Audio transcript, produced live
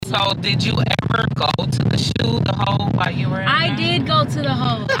So did you ever go to the shoe, the hole, while you were in I there? did go to the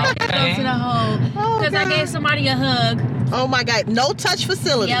hole. Because I gave somebody a hug. Oh my God, no touch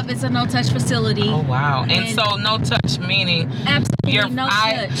facility. Yep, it's a no touch facility. Oh wow! And so no touch meaning absolutely no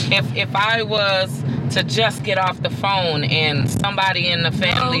touch. If I was to just get off the phone and somebody in the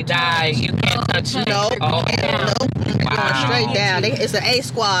family died, you can't touch me. No, Oh, going straight down. It's an A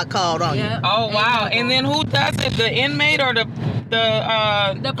squad called on you. Oh wow! And then who does it? The inmate or the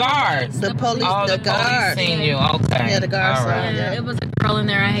guards? The police. Oh, the police guards. seen you. Okay. Yeah, the guards. All right. Yeah, it was a girl in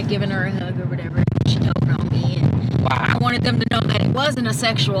there. I had given her a hug or whatever. She told on me, and I wanted them to know that it wasn't a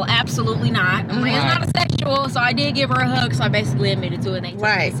sexual. Absolutely not. I'm like, it's not a sexual. So I did give her a hug. So I basically admitted to it. And they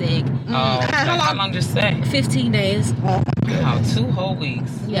took me sick. Oh, how long did you stay? 15 days. Oh, wow, 2 whole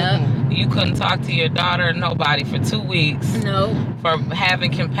weeks. Yep. You couldn't talk to your daughter or nobody for 2 weeks. No. For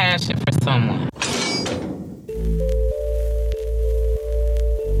having compassion for someone.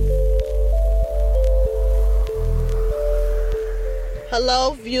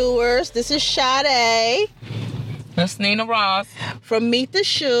 Hello, viewers. This is Sade. That's Nina Ross from Meet the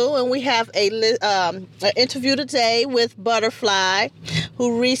Shoe, and we have an interview today with Butterfly,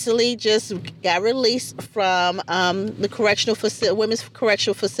 who recently just got released from the women's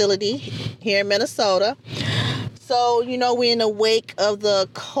correctional facility here in Minnesota. So, you know, we're in the wake of the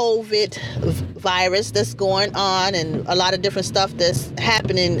COVID virus that's going on, and a lot of different stuff that's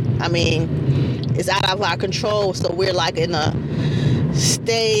happening. I mean, it's out of our control. So we're like in a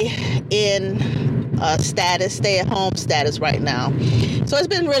stay at home status right now. So it's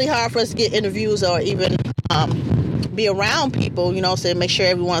been really hard for us to get interviews or even be around people, you know, so make sure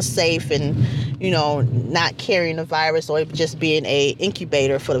everyone's safe and, you know, not carrying the virus or just being a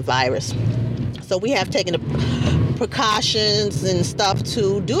incubator for the virus. So we have taken the precautions and stuff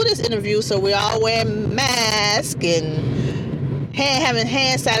to do this interview. So we're all wearing masks and having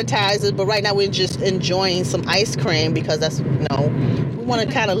hand sanitizer, but right now we're just enjoying some ice cream because that's, you know, we want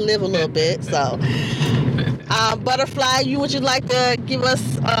to kind of live a little bit. So Butterfly, would you like to give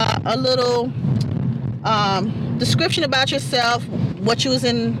us a little description about yourself, what you was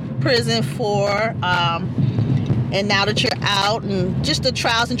in prison for, and now that you're out, and just the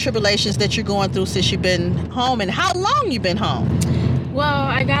trials and tribulations that you're going through since you've been home, and how long you've been home? Well,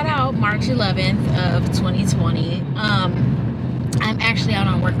 I got out March 11th of 2020. I'm actually out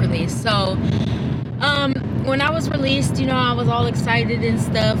on work release. So when I was released, you know, I was all excited and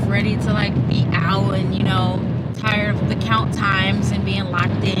stuff, ready to like be out, and, you know, tired of the count times and being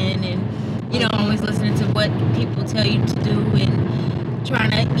locked in, and, you know, always listening to what people tell you to do and trying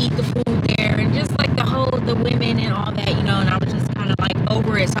to eat the food there, and just like the women and all that, you know, and I was just kind of like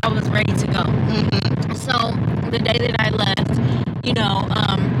over it. So I was ready to go. So the day that I left, you know,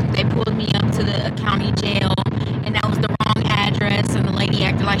 they pulled me up to the county jail, and that was the wrong address, and the lady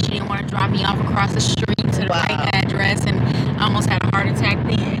acted like she didn't want to drop me off across the street to the right address, and I almost had a heart attack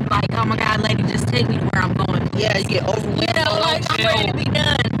then. Like, oh my God, lady, just take me to where I'm going. Please. Yeah, you get overwhelmed. You know, like, I'm ready to be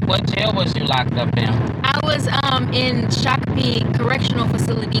done. What jail was you locked up in? I was in Shakopee Correctional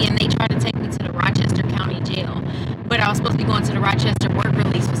Facility, and they tried to take me to the Rochester County Jail, but I was supposed to be going to the Rochester Work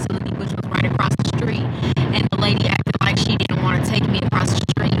Release Facility, which was right across the street, and the lady acted like she didn't want to take me across the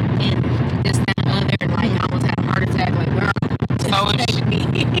street, and this, that, and the other, and like I almost had a heart attack, like, girl, so take me.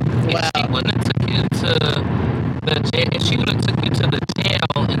 If she wouldn't have took you to the jail, if she would have took you to the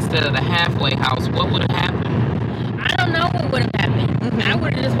jail instead of the halfway house, what would have happened? I don't know what would have happened. I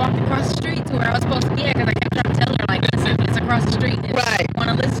would have just walked across the street to where I was supposed to be at, because I kept trying to tell her, like, listen, it's across the street. And right. I want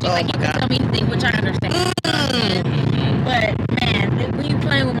to listen to you. Like, you can tell me anything, which I understand. But, man, when you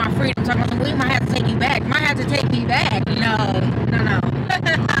playing with my freedom, talking about, we might have to take you back. Might have to take me back. No. I'm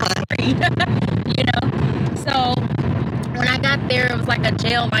free. You know? So, when I got there, it was like a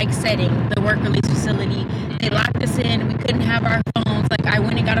jail-like setting, the work release facility. They locked us in. We couldn't have our phones. Like, I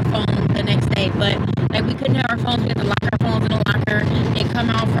went and got a phone the next day, but, like, we couldn't have our phones. We had to lock our phones in a locker and come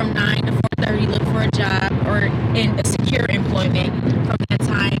out from 9 to 4:30, look for a job or in a secure employment from that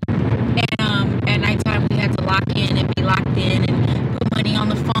time. And at nighttime, we had to lock in and be locked in and put money on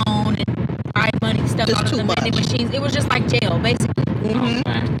the phone and buy money stuff just out of the vending machines. It was just like jail, basically.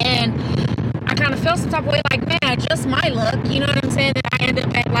 And I kind of felt some type of way, like, man, just my luck, you know what I'm saying, that I ended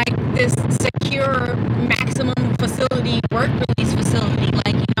up at like this secure maximum facility, work release facility.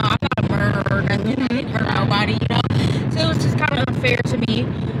 Like, you know, I'm not a murderer or nothing. I didn't hurt nobody, you know. So it was just kind of unfair to me.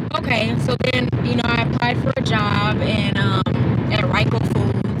 Okay, so then, you know, I applied for a job and at Ryco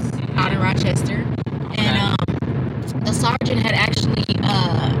Foods out in Rochester, and the sergeant had actually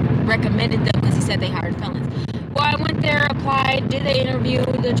recommended them because he said they hired felons. Well, I went there, applied, did the interview,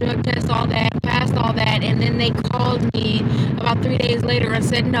 the drug test, all that, passed all that, and then they called me about 3 days later and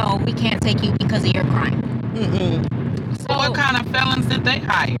said, no, we can't take you because of your crime. So what kind of felons did they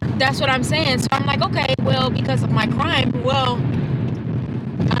hire? That's what I'm saying. So I'm like, okay, well, because of my crime, well,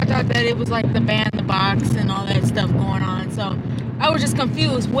 I thought that it was like the ban the box and all that stuff going on. So I was just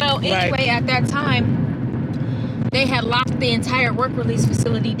confused. Well, anyway, at that time, they had locked the entire work release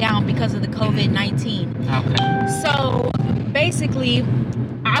facility down because of the COVID-19. Okay. So basically,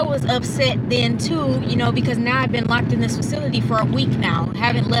 I was upset then too, you know, because now I've been locked in this facility for a week now.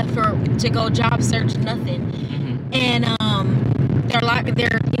 Haven't left to go job search, nothing. And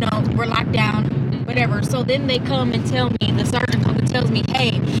we're locked down, whatever. So then they come and tell me, the sergeant comes and tells me,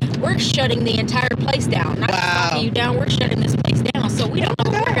 hey, we're shutting the entire place down. Not locking you down, we're shutting this place down. So we don't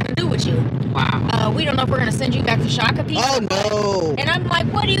know what we're gonna do with you. Wow. We don't know if we're gonna send you back to Shakopee. Oh no. And I'm like,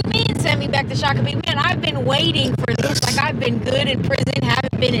 what do you mean send me back to Shakopee? Man, I've been waiting for this. Like, I've been good in prison,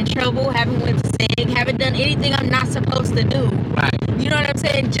 haven't been in trouble, haven't went to SIG, haven't done anything I'm not supposed to do. Right. You know what I'm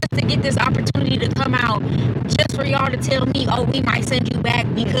saying? Just to get this opportunity to come out, just for y'all to tell me, oh, we might send you back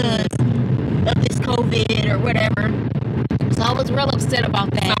because of this COVID or whatever. So I was real upset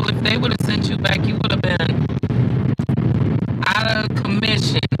about that. So if they would have sent you back, you would have been out of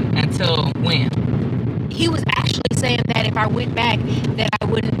commission until when? He was actually saying that if I went back, that I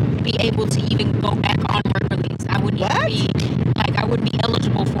wouldn't be able to even go back on work release. I wouldn't I wouldn't be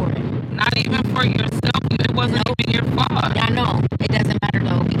eligible for it. Not even for yourself. It wasn't even your fault. I know. It doesn't matter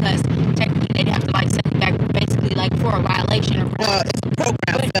though, because technically they'd have to send me back basically for a violation or whatever. Well, it's a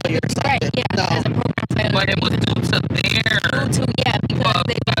program failure or something. Right, yeah, No. as a program failure. But it was due to because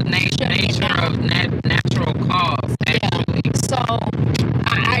the nature of natural cause, actually. Yeah. So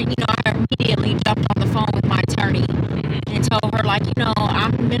I immediately jumped on the phone with my attorney and told her,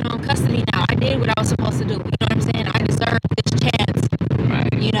 I'm been on custody now. I did what I was supposed to do. You know what I'm saying? I deserve this chance,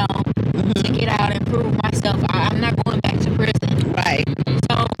 Right. to get out and prove myself. I'm not going back to prison. Right.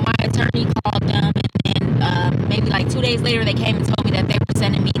 So my attorney called them, and then maybe 2 days later, they came and told me that they were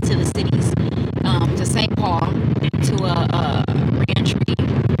sending me to the cities, to St. Paul, to a reentry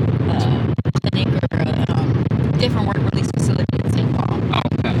clinic or different work release facility in St. Paul.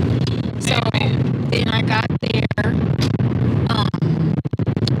 Okay. So then I got there,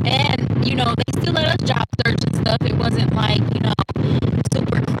 and they still let us job search and stuff. It wasn't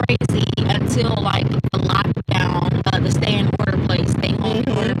super crazy until the lockdown, the stay in order place, stay home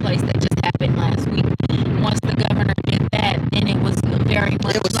in order place that just happened last week. Once the governor did that, then it was very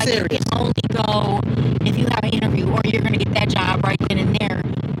much It was serious. you can only go if you have an interview, or you're going to get that job right then and there.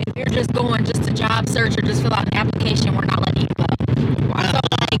 If you're just going just to job search or just fill out an application, we're not letting you go. Wow.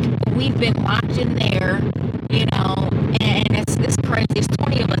 So we've been locked in there, and it's crazy. There's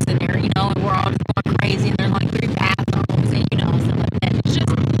 20 of us in there, and we're all just going crazy, and there's 3 bathrooms and stuff like that. It's just,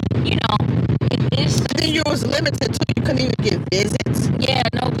 it's just, Then you was limited to, you couldn't even get visits. yeah,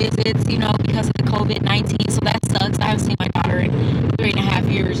 no visits, because of the COVID-19. So that sucks. I haven't seen my daughter in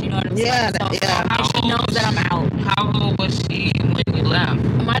 3.5 years. You know what I'm Yeah, saying? yeah. And she knows that I'm out. How old was she when you left?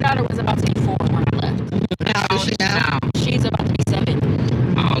 My daughter was about to be 4 when I left. How old is she now? She's about to be 7.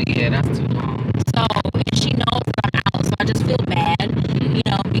 Oh, yeah, that's too long. So, and she knows that I'm out. So I just feel bad,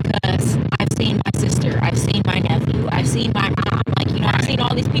 because I've seen my sister, I've seen my nephew, I've seen my mom. I've seen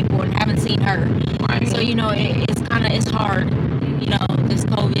all these people and haven't seen her. Right. So, it's hard, this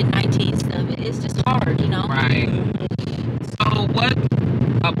COVID-19 stuff. It's just hard, Right. So what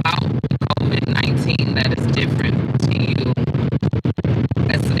about the COVID-19 that is different to you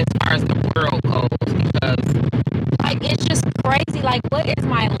as far as the world goes? Because it's just crazy. What is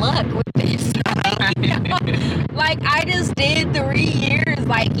my luck with this? I just did 3 years,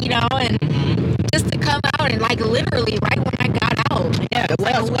 and just to come out and literally right when I got out. Yeah, it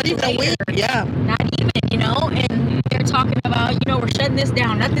was. What even a week? Yeah. Not even, and they're talking about, we're shutting this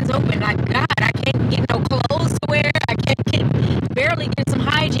down. Nothing's open. God, I can't get no clothes to wear. I can't barely get some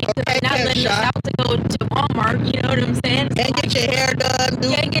hygiene because they're not letting us out to go to Walmart. You know what I'm saying? Can't get your hair done.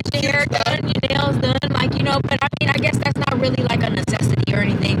 Can't get your hair done, your nails done. But I guess that's not really a necessity or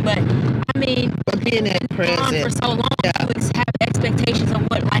anything. But But being in on prison. for so long, you have expectations of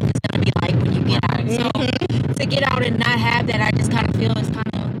what life is going to be like when you get out. So to get out and not have that, I just kind of feel it's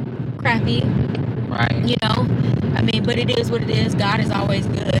kind of crappy. right. But it is what it is. God is always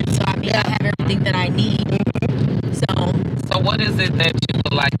good. So I have everything that I need. So what is it that you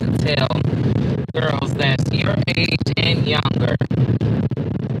would like to tell girls that's your age and younger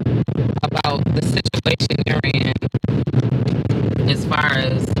about the situation you're in, as far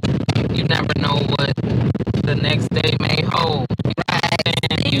as you never know what the next day may hold?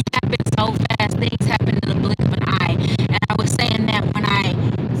 Things happen so fast. Things happen in the blink of an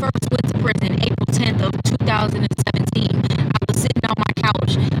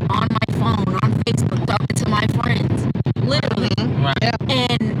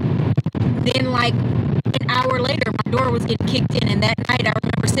door was getting kicked in. And that night, I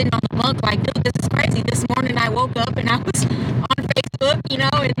remember sitting on the bunk like, dude, this is crazy. This morning, I woke up and I was on Facebook, you know,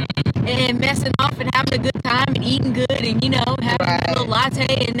 and messing off and having a good time and eating good and, you know, having a little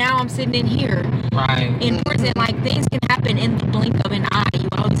latte. And now I'm sitting in here in prison. Like, things can happen in the blink of an eye. You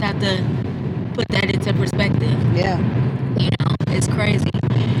always have to put that into perspective. Yeah. You know, it's crazy.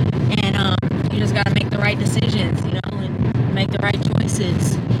 And you just got to make the right decisions, you know, and make the right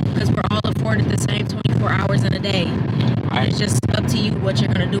choices, because we're all afforded the same 24 hours in a day. And it's just up to you what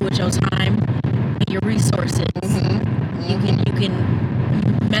you're going to do with your time and your resources. You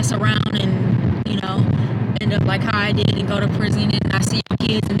can mess around and, you know, end up like how I did and go to prison and I see your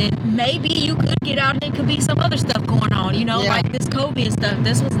kids, and then maybe you could get out and there could be some other stuff going on, you know, like this COVID stuff.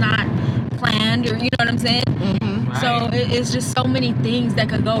 This was not planned, or you know what I'm saying? So it's just so many things that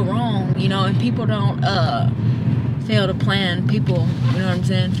could go wrong, you know, and people don't fail to plan. People, you know what I'm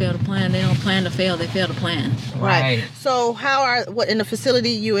saying, fail to plan. They don't plan to fail, they fail to plan. Right. So what in the facility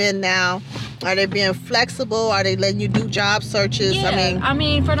you in now, are they being flexible? Are they letting you do job searches? Yeah, I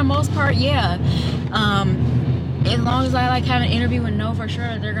mean for the most part, yeah. As long as I like have an interview and know for sure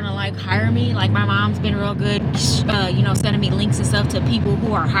that they're gonna like hire me. Like my mom's been real good, you know, sending me links and stuff to people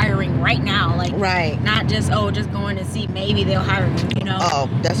who are hiring right now. Like not just going to see maybe they'll hire me, you know. Oh,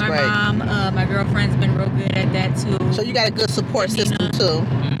 that's my great. My mom, my girlfriend's been real good at that too. So you got a good support system too.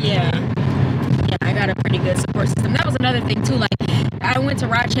 Yeah, I got a pretty good support system. That was another thing too. Like I went to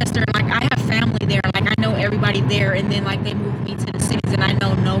Rochester and like I have family there. Like I know everybody there, and then like they moved me to the cities and I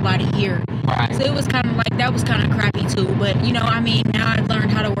know nobody here. So it was kind of like, that was kind of crappy too. But you know, I mean, now I've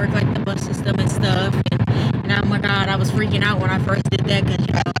learned how to work like the bus system and stuff. And oh my God, I was freaking out when I first did that, because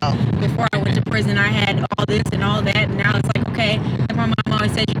you know, before I went to prison, I had all this and all that, and now it's like, okay, like my mom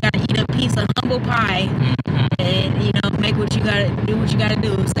always said, you gotta eat a piece of humble pie, and you know, make what you gotta do, what you gotta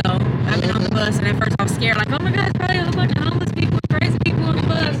do. So I've been on the bus, and at first I was scared, like, oh my God, it's probably a whole bunch of homeless people, crazy people on the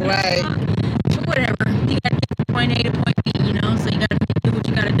bus. Right. But whatever, you gotta get from point A to point B, you know, so you gotta do what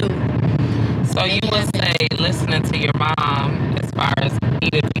you gotta do. So you would say, listening to your mom, as far as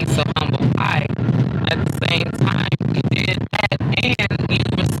eat a piece of humble pie, at the same time you did that, and you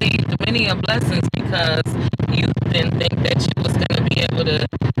received many of blessings, because you didn't think that you was going to be able to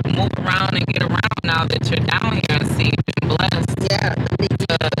move around and get around now that you're down here, and see you've been blessed. Yeah, me too.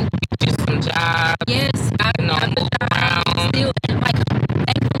 To get you some jobs. Yes, I move around. Still, like,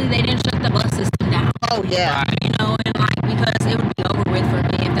 thankfully they didn't shut the bus system down. Oh yeah. You know, and like, because it would be over with for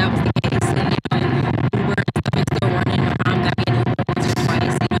me if that was the case. And, you know, Uber and stuff is still running. My mom got me an Uber once or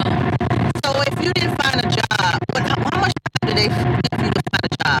twice, you know. So if you didn't find a job, how much time did they give you to find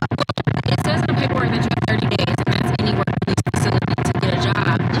a job? It says in the paperwork that you have 30 days, and that's anywhere in this facility to get a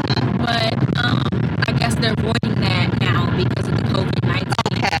job. But I guess they're voiding that now because of the COVID-19.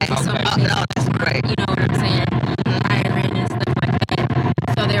 Okay. So no, that's great. You know what I'm saying? Hiring and stuff like that.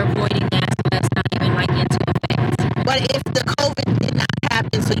 So they're voiding that, so that's not even like into effect. But if the COVID did not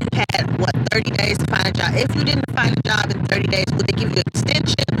happen, so you had 30 days to find a job. If you didn't find a job in 30 days, would they give you an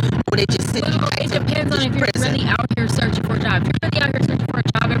extension, or would they just send you back it to depends on if you're prison? really out here searching for a job. If you're really out here searching for a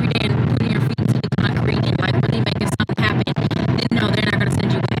job every day and putting your feet to the concrete and like really making something happen, then no, they're not gonna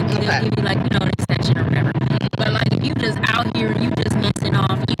send you back. They'll give you like, you know, an extension or whatever. But like if you just out here and you just messing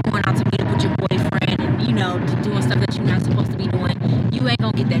off, you going out to meet up with your boyfriend and you know, doing stuff that you're not supposed to be doing, you ain't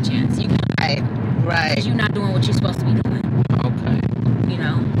gonna get that chance. You Right. Because you're not doing what you're supposed to be doing. Okay. You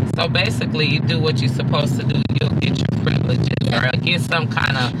know. So basically, you do what you're supposed to do, you'll get your privileges, or get some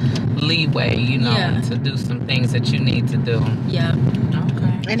kind of leeway, you know, to do some things that you need to do. Yeah.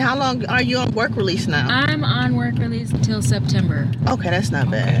 Okay. And how long are you on work release now? I'm on work release until September. Okay, that's not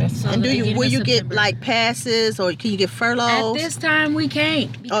bad. So and will you get September. like passes, or can you get furloughs? At this time, we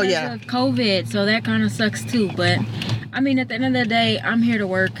can't because of COVID, so that kind of sucks too. But I mean, at the end of the day, I'm here to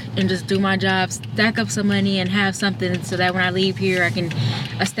work and just do my job, stack up some money, and have something so that when I leave here, I can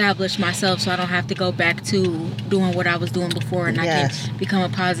establish myself, so I don't have to go back to doing what I was doing before, and I can become a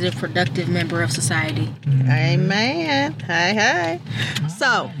positive, productive member of society. Amen. Hey.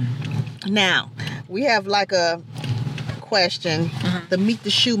 So now we have like a question, the meet the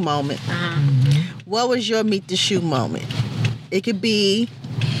shoe moment. What was your meet the shoe moment? It could be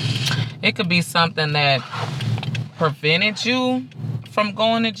something that prevented you from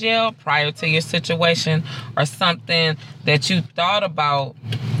going to jail prior to your situation, or something that you thought about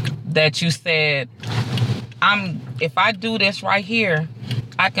that you said, if I do this right here,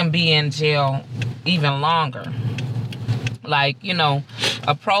 I can be in jail even longer. Like, you know,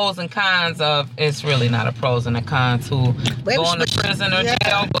 a pros and cons of, it's really not a pros and a cons to going to prison or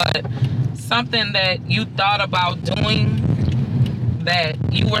jail, but something that you thought about doing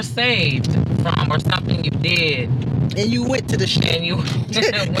that you were saved from, or something you did And you went to the shoe. And you went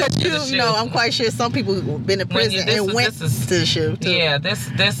to the shoe. I'm quite sure some people have been in prison and went to the shoe too. Yeah, this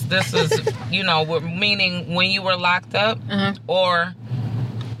is, meaning when you were locked up, or,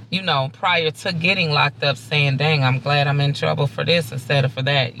 prior to getting locked up, saying, dang, I'm glad I'm in trouble for this instead of for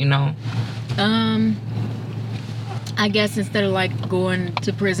that, I guess instead of like going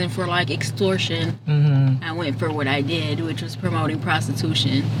to prison for like extortion, I went for what I did, which was promoting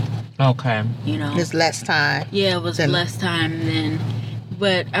prostitution. Okay. It's less time. Yeah, it was less time then.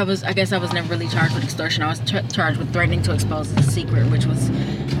 But I guess I was never really charged with extortion. I was charged with threatening to expose a secret, which was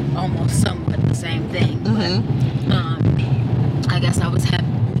almost somewhat the same thing. But I guess I was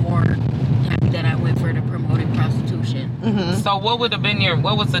more happy that I went for the promoting prostitution. So what would have been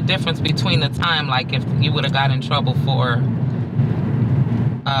what was the difference between the time, like if you would have got in trouble for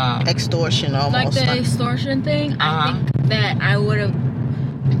extortion almost? Like the extortion thing, I think that I would have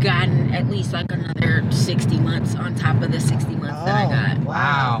gotten at least like another 60 months on top of the 60 months that I got.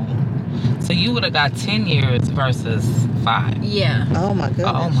 Wow. So you would have got 10 years versus 5. Yeah. Oh my goodness.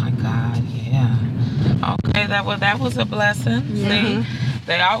 Oh my God, yeah. Okay, that was a blessing. See?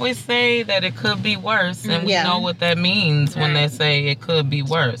 They always say that it could be worse, and we know what that means when they say it could be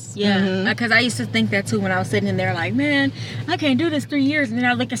worse. Yeah, because I used to think that too when I was sitting in there like, man, I can't do this 3 years. And then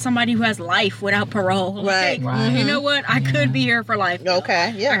I look at somebody who has life without parole. Right. You know what? I could be here for life.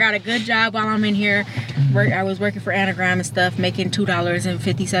 Okay, yeah. I got a good job while I'm in here. I was working for Anagram and stuff, making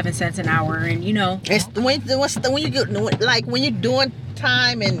 $2.57 an hour, and It's when you're doing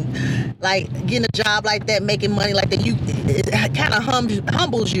time and like getting a job like that, making money like that, it kind of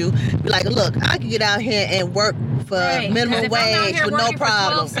humbles you. Be like, look, I can get out here and work for minimum wage with no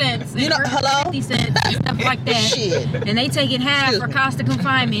problem. Hello, 50 cents and stuff like that. Shit. And they taking half for cost of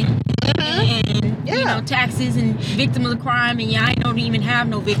confinement and taxes and victim of the crime, and I don't even have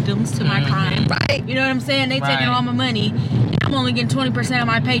no victims to my crime. Right. You know what I'm saying? They taking all my money, and I'm only getting 20% of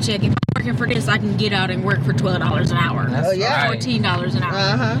my paycheck. If I'm working for this, I can get out and work for $12 an hour. That's right. $14 an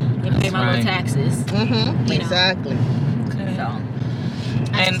hour. And pay my little taxes. Exactly. Okay. So.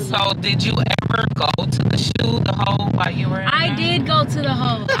 And so, did you ever go to the shoe, the hole, while you were in there? I did go to the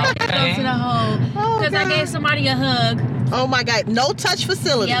hole. Because I gave somebody a hug. Oh my God, no touch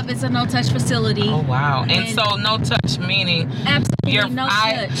facility. Yep, it's a no touch facility. Oh wow. And so no touch meaning absolutely no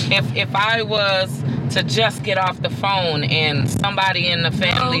touch. If I was to just get off the phone and somebody in the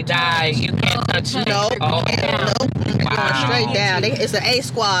family died, you can't touch me. No. Oh, wow. Straight down. It's an A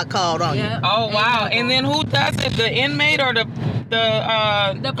squad called on you. Oh wow. And then who does it? The inmate or the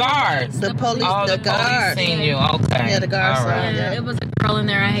guards? The police. Oh, the police guards. seen you. Okay. Yeah, the guards. All right. Yeah, it was a girl in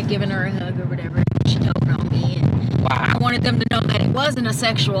there. I had given her a hug or whatever. She told on me. And I wanted them to know that it wasn't a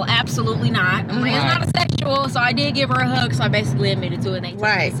sexual. Absolutely not. I'm like, it's not a sexual. So I did give her a hug. So I basically admitted to it. And they took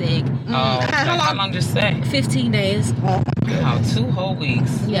me sick. Oh, how long did you stay? 15 days. Oh my God. 2 whole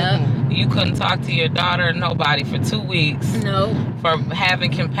weeks. Yep. You couldn't talk to your daughter or nobody for 2 weeks. No. For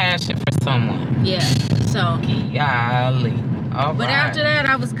having compassion for someone. Yeah. So. Golly. But after that,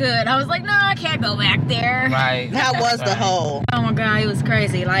 I was good. I was like, no, I can't go back there. Right. How was the hole? Oh my God, it was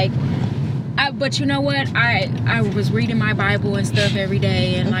crazy. Like, but you know what? I was reading my Bible and stuff every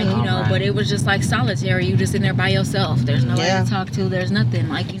day, and like but it was just like solitary. You just in there by yourself. There's nobody to talk to. There's nothing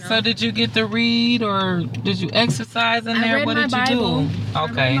So did you get to read or did you exercise in there? What did you do?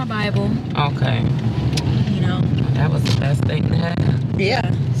 Okay. I read my Bible. Okay. That was the best thing to have.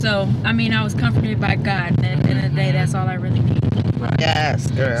 Yeah. So I mean, I was comforted by God. And at the end of the day, that's all I really needed. Right. Yes,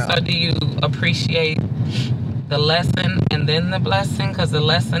 girl. So do you appreciate the lesson and then the blessing? Because the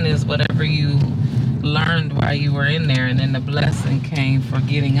lesson is whatever you learned while you were in there, and then the blessing came for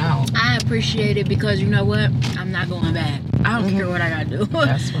getting out. I appreciate it because you know what? I'm not going back. I don't care what I gotta do.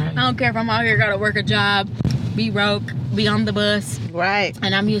 That's right. I don't care if I'm out here gotta work a job, be broke, be on the bus. Right.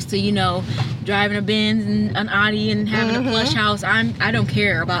 And I'm used to, driving a Benz and an Audi and having a plush house. I don't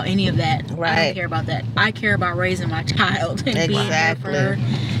care about any of that. Right. I don't care about that. I care about raising my child and being there for her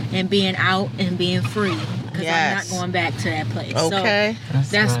and being out and being free. Because I'm not going back to that place. Okay.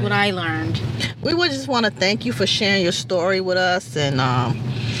 So that's what I learned. We would just want to thank you for sharing your story with us. And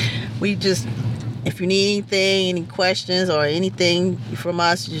if you need anything, any questions or anything from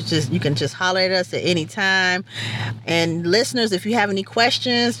us, you can just holler at us at any time. And listeners, if you have any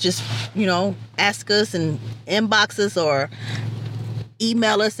questions, just, ask us and inbox us or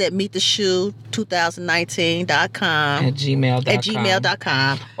email us at meettheshoe2019.com at gmail.com. At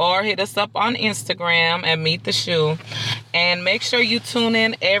gmail.com. Or hit us up on Instagram at Meet the Shoe. And make sure you tune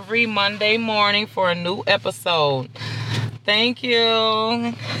in every Monday morning for a new episode. Thank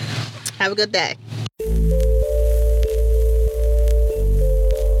you. Have a good day.